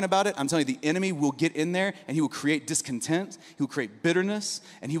not talking about it, I'm telling you, the enemy will get in there and he will create discontent, he will create bitterness,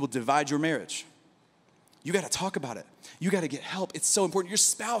 and he will divide your marriage. You got to talk about it. You got to get help. It's so important. Your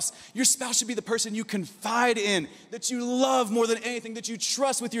spouse should be the person you confide in, that you love more than anything, that you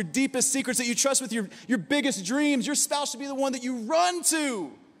trust with your deepest secrets, that you trust with your biggest dreams. Your spouse should be the one that you run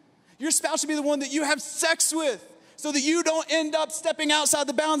to. Your spouse should be the one that you have sex with so that you don't end up stepping outside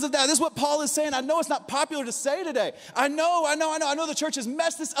the bounds of that. This is what Paul is saying. I know it's not popular to say today. I know the church has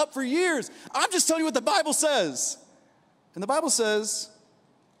messed this up for years. I'm just telling you what the Bible says. And the Bible says,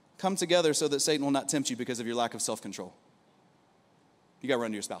 come together so that Satan will not tempt you because of your lack of self-control. You got to run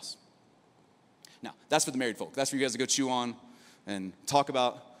to your spouse. Now, that's for the married folk. That's for you guys to go chew on and talk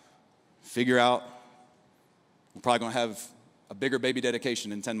about, figure out. We're probably going to have a bigger baby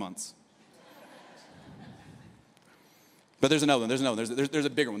dedication in 10 months. But there's another one. There's a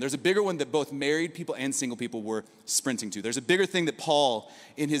bigger one. There's a bigger one that both married people and single people were sprinting to. There's a bigger thing that Paul,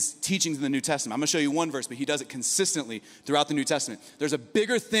 in his teachings in the New Testament, I'm going to show you one verse, but he does it consistently throughout the New Testament. There's a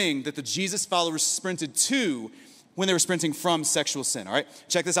bigger thing that the Jesus followers sprinted to when they were sprinting from sexual sin, all right?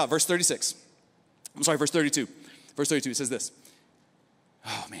 Check this out, verse 32. Verse 32, it says this.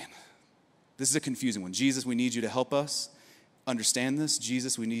 Oh, man. This is a confusing one. Jesus, we need you to help us understand this.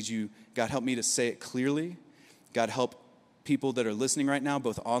 Jesus, we need you. God, help me to say it clearly. God, help people that are listening right now,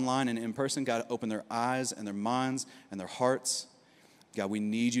 both online and in person. God, open their eyes and their minds and their hearts. God, we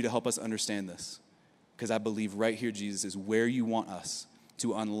need you to help us understand this, because I believe right here, Jesus, is where you want us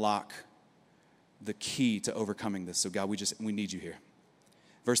to unlock the key to overcoming this. So God, we need you here.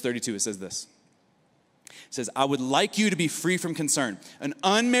 Verse 32, it says this. It says, I would like you to be free from concern. An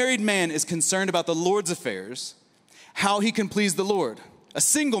unmarried man is concerned about the Lord's affairs, how he can please the Lord. A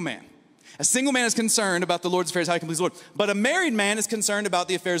single man is concerned about the Lord's affairs, how he can please the Lord. But a married man is concerned about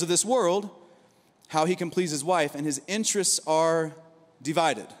the affairs of this world, how he can please his wife, and his interests are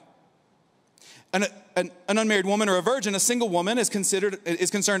divided. An unmarried woman or a virgin, a single woman, is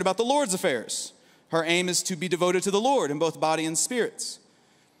concerned about the Lord's affairs. Her aim is to be devoted to the Lord in both body and spirits.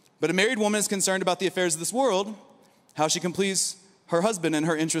 But a married woman is concerned about the affairs of this world, how she can please her husband, and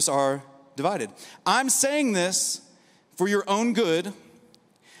her interests are divided. I'm saying this for your own good,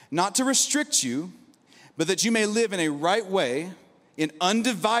 not to restrict you, but that you may live in a right way, in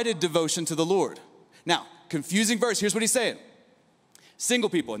undivided devotion to the Lord. Now, confusing verse, here's what he's saying.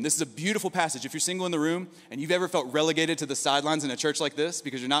 Single people, and this is a beautiful passage. If you're single in the room and you've ever felt relegated to the sidelines in a church like this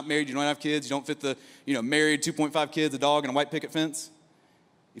because you're not married, you don't have kids, you don't fit the, married 2.5 kids, a dog, and a white picket fence.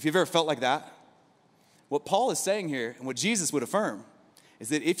 If you've ever felt like that, what Paul is saying here and what Jesus would affirm is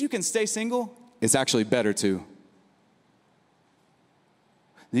that if you can stay single, it's actually better to.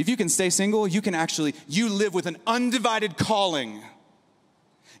 If you can stay single, you live with an undivided calling.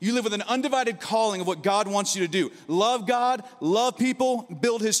 You live with an undivided calling of what God wants you to do. Love God, love people,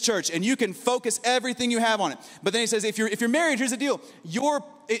 build his church. And you can focus everything you have on it. But then he says, if you're married, here's the deal.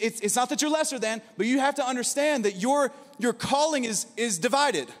 It's not that you're lesser than, but you have to understand that your calling is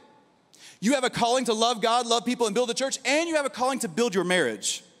divided. You have a calling to love God, love people, and build a church, and you have a calling to build your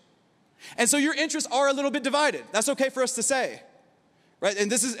marriage. And so your interests are a little bit divided. That's okay for us to say. Right?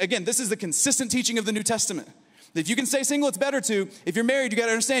 And this is the consistent teaching of the New Testament. If you can stay single, it's better to. If you're married, you got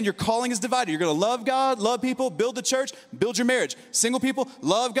to understand your calling is divided. You're going to love God, love people, build the church, build your marriage. Single people,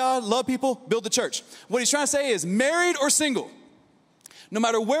 love God, love people, build the church. What he's trying to say is married or single, no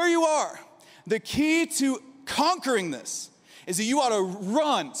matter where you are, the key to conquering this is that you ought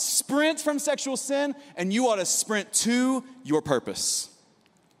to sprint from sexual sin, and you ought to sprint to your purpose.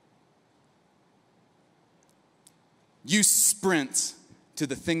 You sprint to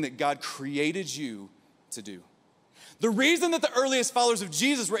the thing that God created you to do. The reason that the earliest followers of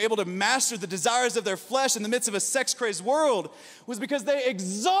Jesus were able to master the desires of their flesh in the midst of a sex-crazed world was because they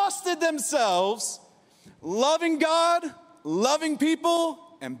exhausted themselves loving God, loving people,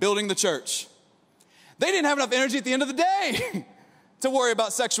 and building the church. They didn't have enough energy at the end of the day to worry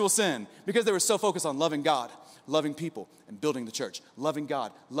about sexual sin because they were so focused on loving God, loving people, and building the church. Loving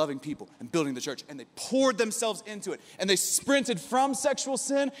God, loving people, and building the church. And they poured themselves into it. And they sprinted from sexual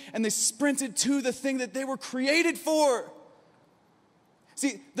sin, and they sprinted to the thing that they were created for.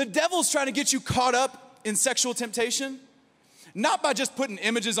 See, the devil's trying to get you caught up in sexual temptation, not by just putting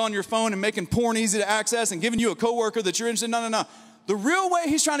images on your phone and making porn easy to access and giving you a coworker that you're interested in. No. The real way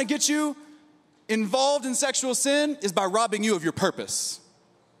he's trying to get you involved in sexual sin is by robbing you of your purpose.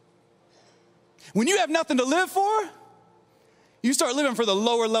 When you have nothing to live for, you start living for the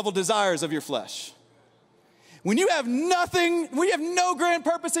lower level desires of your flesh. When you have no grand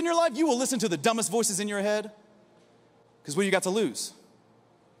purpose in your life, you will listen to the dumbest voices in your head. Because what do you got to lose?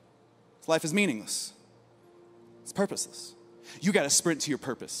 Life is meaningless. It's purposeless. You got to sprint to your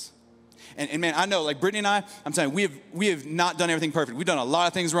purpose. And man, I know, like Brittany and I'm telling you, we have not done everything perfect. We've done a lot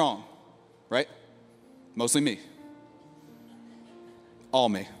of things wrong, right? Mostly me. All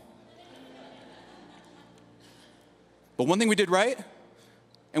me. But one thing we did right,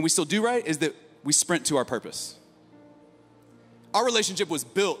 and we still do right, is that we sprint to our purpose. Our relationship was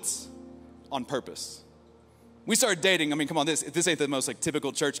built on purpose. We started dating. I mean, come on, this ain't the most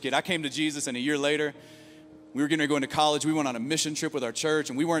typical church kid. I came to Jesus, and a year later, we were going to go into college. We went on a mission trip with our church,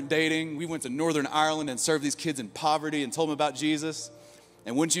 and we weren't dating. We went to Northern Ireland and served these kids in poverty and told them about Jesus.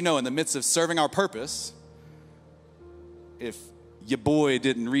 And wouldn't you know, in the midst of serving our purpose, if your boy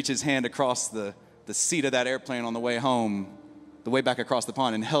didn't reach his hand across the seat of that airplane on the way home, the way back across the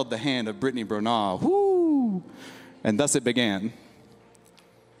pond, and held the hand of Brittany Bronagh, whoo! And thus it began.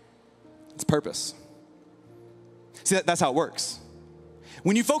 It's purpose. See, that's how it works.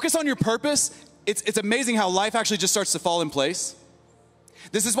 When you focus on your purpose, it's amazing how life actually just starts to fall in place.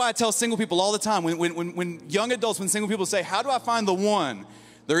 This is why I tell single people all the time, when young adults, when single people say, how do I find the one?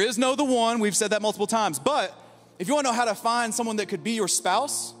 There is no the one. We've said that multiple times. But if you want to know how to find someone that could be your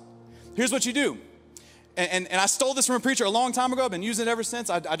spouse, here's what you do. And I stole this from a preacher a long time ago. I've been using it ever since.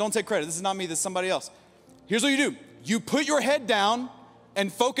 I don't take credit. This is not me. This is somebody else. Here's what you do. You put your head down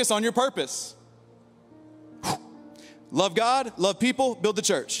and focus on your purpose. Love God, love people, build the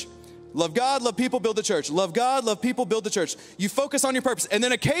church. Love God, love people, build the church. Love God, love people, build the church. You focus on your purpose. And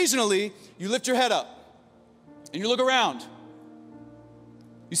then occasionally, you lift your head up and you look around.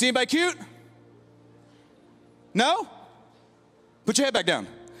 You see anybody cute? No? Put your head back down.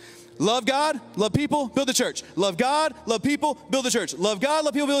 Love God, love people, build the church. Love God, love people, build the church. Love God,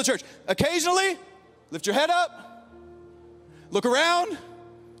 love people, build the church. Occasionally, lift your head up, look around.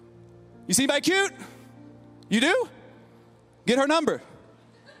 You see anybody cute? You do? Get her number.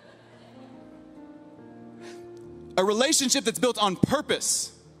 A relationship that's built on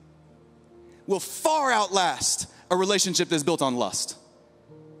purpose will far outlast a relationship that's built on lust.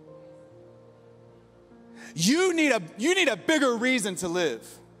 You need a bigger reason to live.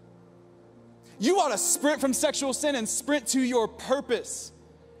 You ought to sprint from sexual sin and sprint to your purpose.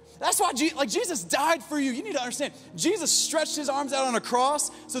 That's why Jesus died for you. You need to understand, Jesus stretched his arms out on a cross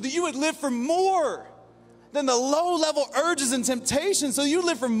so that you would live for more than the low-level urges and temptations, so you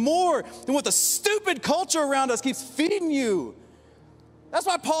live for more than what the stupid culture around us keeps feeding you. That's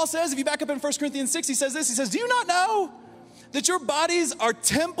why Paul says, if you back up in 1 Corinthians 6, he says this, he says, do you not know that your bodies are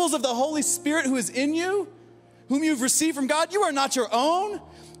temples of the Holy Spirit who is in you, whom you've received from God? You are not your own.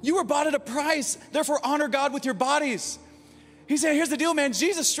 You were bought at a price. Therefore, honor God with your bodies. He said, here's the deal, man.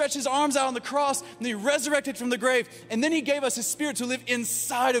 Jesus stretched his arms out on the cross, and he resurrected from the grave, and then he gave us his Spirit to live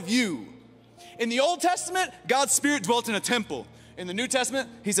inside of you. In the Old Testament, God's Spirit dwelt in a temple. In the New Testament,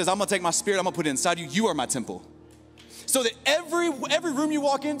 he says, I'm going to take my Spirit, I'm going to put it inside you. You are my temple. So that every room you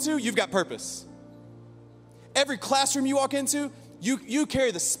walk into, you've got purpose. Every classroom you walk into, you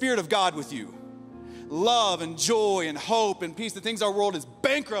carry the Spirit of God with you. Love and joy and hope and peace, the things our world is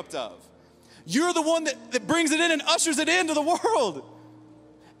bankrupt of. You're the one that brings it in and ushers it into the world.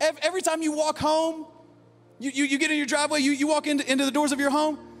 Every time you walk home, you get in your driveway, you walk into the doors of your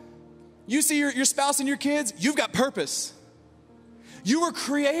home, you see your spouse and your kids, you've got purpose. You were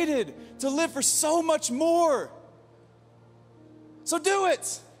created to live for so much more. So do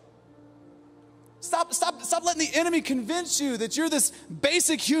it. Stop letting the enemy convince you that you're this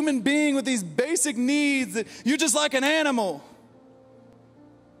basic human being with these basic needs, that you're just like an animal.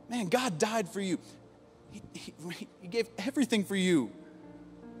 Man, God died for you. He gave everything for you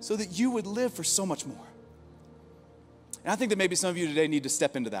so that you would live for so much more. And I think that maybe some of you today need to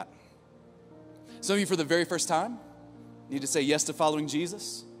step into that. Some of you for the very first time need to say yes to following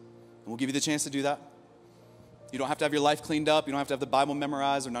Jesus, and we'll give you the chance to do that. You don't have to have your life cleaned up. You don't have to have the Bible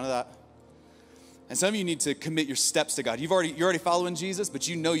memorized or none of that. And some of you need to commit your steps to God. You're already following Jesus, but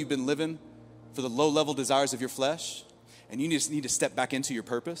you know you've been living for the low-level desires of your flesh, and you just need to step back into your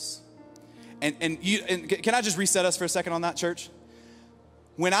purpose. And can I just reset us for a second on that, church?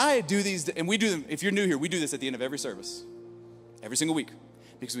 When I do these, and we do them, if you're new here, we do this at the end of every service, every single week,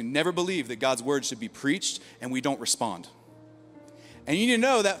 because we never believe that God's word should be preached and we don't respond. And you need to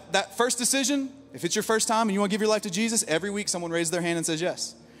know that first decision, if it's your first time and you want to give your life to Jesus, every week someone raises their hand and says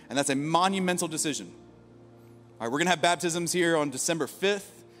yes. And that's a monumental decision. All right, we're going to have baptisms here on December 5th,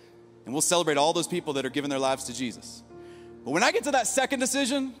 and we'll celebrate all those people that are giving their lives to Jesus. But when I get to that second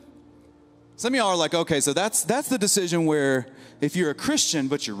decision, some of y'all are like, okay, so that's the decision where if you're a Christian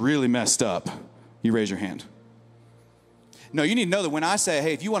but you're really messed up, you raise your hand. No, you need to know that when I say,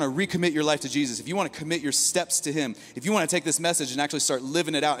 hey, if you want to recommit your life to Jesus, if you want to commit your steps to him, if you want to take this message and actually start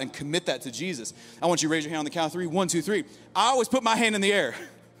living it out and commit that to Jesus, I want you to raise your hand on the count of 3. 1, 2, 3. I always put my hand in the air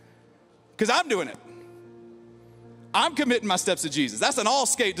because I'm doing it. I'm committing my steps to Jesus. That's an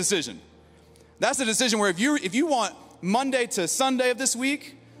all-skate decision. That's a decision where if you want Monday to Sunday of this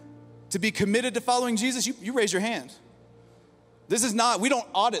week to be committed to following Jesus, you raise your hand. This is not, we don't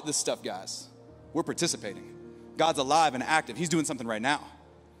audit this stuff, guys. We're participating. God's alive and active. He's doing something right now.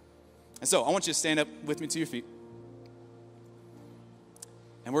 And so I want you to stand up with me to your feet.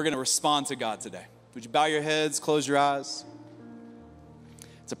 And we're going to respond to God today. Would you bow your heads, close your eyes?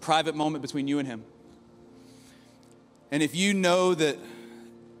 It's a private moment between you and him. And if you know that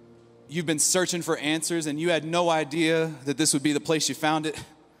you've been searching for answers and you had no idea that this would be the place you found it,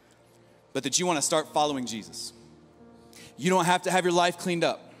 but that you want to start following Jesus, you don't have to have your life cleaned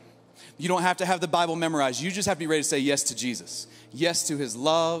up. You don't have to have the Bible memorized. You just have to be ready to say yes to Jesus. Yes to his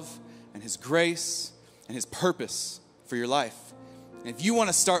love and his grace and his purpose for your life. And if you want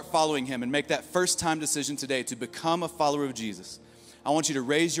to start following him and make that first time decision today to become a follower of Jesus, I want you to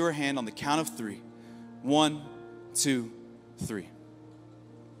raise your hand on the count of 3. 1, 2, 3.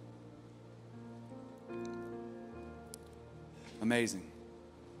 Amazing.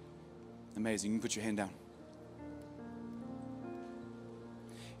 Amazing. You can put your hand down.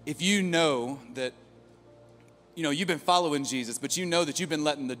 If you know that, you've been following Jesus, but you know that you've been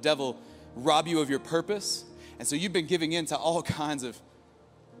letting the devil rob you of your purpose, and so you've been giving in to all kinds of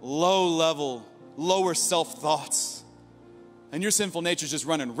low-level, lower self-thoughts, and your sinful nature is just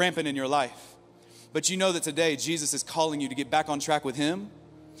running rampant in your life. But you know that today Jesus is calling you to get back on track with him,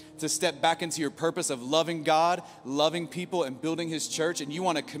 to step back into your purpose of loving God, loving people, and building his church, and you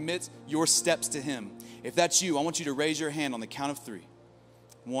want to commit your steps to him. If that's you, I want you to raise your hand on the count of 3.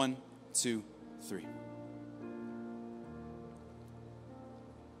 1, 2, 3.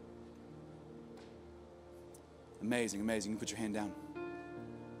 Amazing, amazing. You can put your hand down.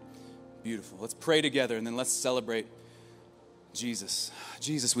 Beautiful. Let's pray together, and then let's celebrate Jesus.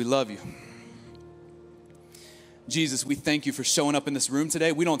 Jesus, we love you. Jesus, we thank you for showing up in this room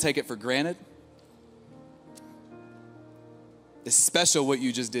today. We don't take it for granted. It's special what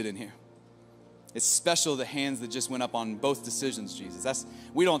you just did in here. It's special the hands that just went up on both decisions, Jesus.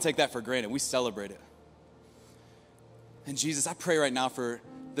 We don't take that for granted. We celebrate it. And Jesus, I pray right now for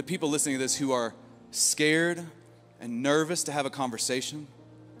the people listening to this who are scared and nervous to have a conversation.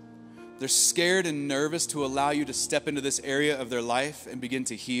 They're scared and nervous to allow you to step into this area of their life and begin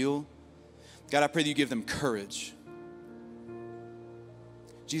to heal. God, I pray that you give them courage.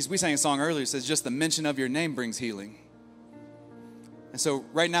 Jesus, we sang a song earlier that says just the mention of your name brings healing. And so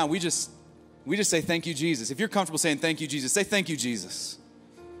right now we just say thank you, Jesus. If you're comfortable saying thank you, Jesus, say thank you, Jesus.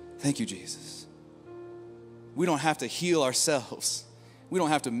 Thank you, Jesus. We don't have to heal ourselves. We don't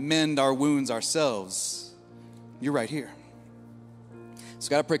have to mend our wounds ourselves. You're right here. So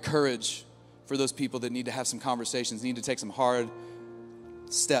God, I pray courage for those people that need to have some conversations, need to take some hard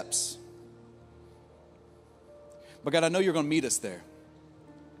steps. But God, I know you're going to meet us there.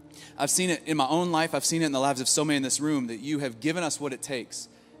 I've seen it in my own life. I've seen it in the lives of so many in this room that you have given us what it takes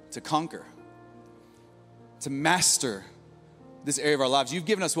to conquer, to master this area of our lives. You've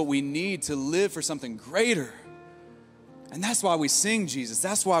given us what we need to live for something greater. And that's why we sing, Jesus.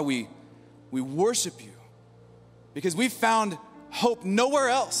 That's why we worship you. Because we've found hope nowhere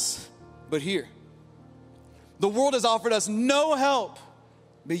else but here. The world has offered us no help,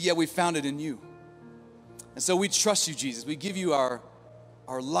 but yet we found it in you. And so we trust you, Jesus. We give you our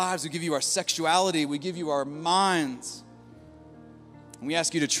lives. We give you our sexuality. We give you our minds. And we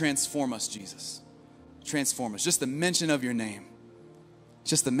ask you to transform us, Jesus. Transform us. Just the mention of your name.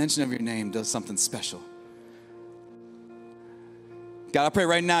 Just the mention of your name does something special. God, I pray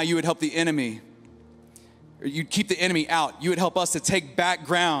right now you would help the enemy, or you'd keep the enemy out. You would help us to take back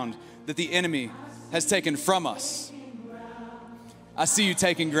ground that the enemy has taken from us. I see you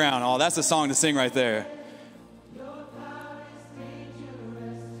taking ground. Oh, that's a song to sing right there.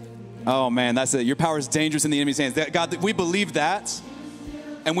 Oh man, that's it. Your power is dangerous in the enemy's hands. God, we believe that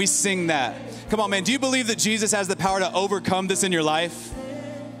and we sing that. Come on, man. Do you believe that Jesus has the power to overcome this in your life?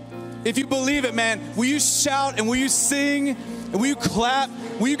 If you believe it, man, will you shout and will you sing and will you clap?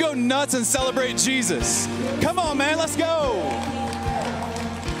 Will you go nuts and celebrate Jesus? Come on, man. Let's go.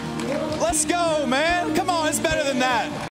 Let's go, man. Come on. It's better than that.